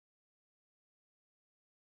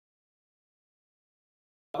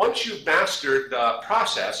Once you've mastered the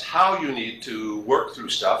process, how you need to work through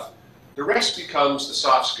stuff, the rest becomes the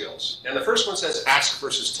soft skills. And the first one says ask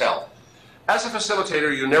versus tell. As a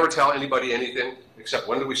facilitator, you never tell anybody anything except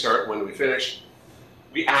when do we start, when do we finish.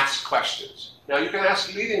 We ask questions. Now you can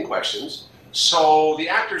ask leading questions. So the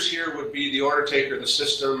actors here would be the order taker, the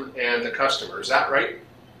system, and the customer. Is that right?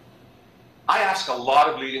 I ask a lot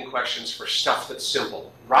of leading questions for stuff that's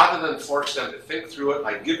simple. Rather than force them to think through it,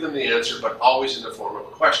 I give them the answer, but always in the form of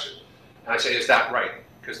a question. And I say, is that right?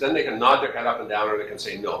 Because then they can nod their head up and down, or they can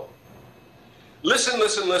say no. Listen,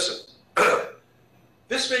 listen, listen.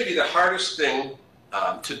 This may be the hardest thing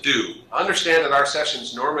to do. Understand that our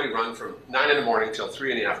sessions normally run from 9 in the morning till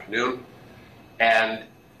 3 in the afternoon. And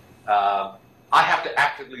I have to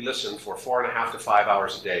actively listen for 4.5 to 5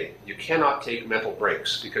 hours a day. You cannot take mental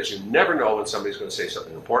breaks because you never know when somebody's going to say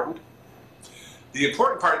something important. The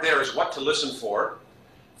important part there is what to listen for.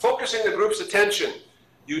 Focusing the group's attention.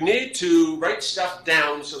 You need to write stuff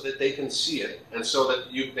down so that they can see it and so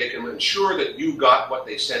that they can ensure that you got what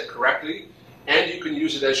they said correctly, and you can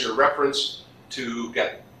use it as your reference to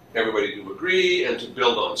get everybody to agree and to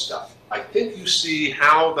build on stuff. I think you see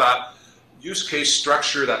how the use case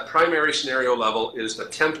structure, that primary scenario level, is the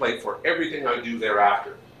template for everything I do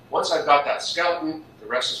thereafter. Once I've got that skeleton, the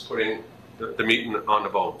rest is putting the meat on the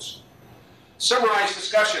bones. Summarize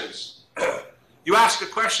discussions. You ask a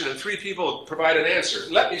question and 3 people provide an answer.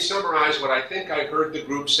 Let me summarize what I think I heard the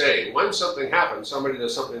group say. When something happens, somebody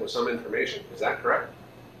does something with some information. Is that correct?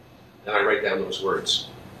 And I write down those words.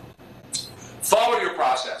 Follow your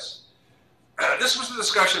process. This was the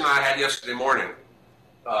discussion I had yesterday morning.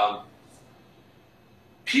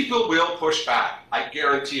 People will push back, I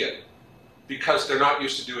guarantee it, because they're not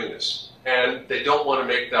used to doing this. And they don't want to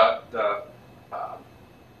make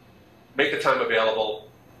the time available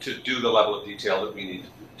to do the level of detail that we need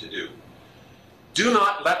to do. Do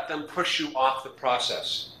not let them push you off the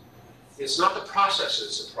process. It's not the process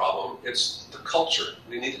that's the problem, it's the culture.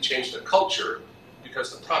 We need to change the culture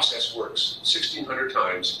because the process works. 1,600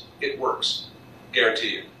 times, it works.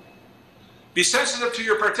 Guarantee you. Be sensitive to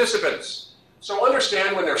your participants. So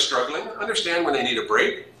understand when they're struggling, understand when they need a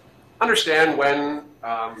break, understand when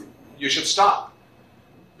you should stop.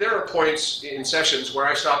 There are points in sessions where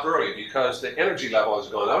I stop early because the energy level has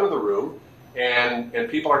gone out of the room and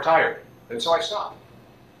people are tired, and so I stop.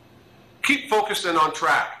 Keep focused and on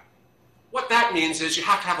track. What that means is you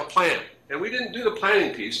have to have a plan. And we didn't do the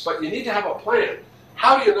planning piece, but you need to have a plan.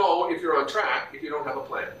 How do you know if you're on track if you don't have a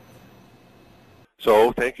plan?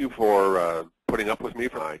 So thank you for putting up with me.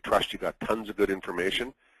 I trust you got tons of good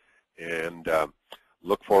information, and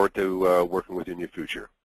look forward to working with you in the future.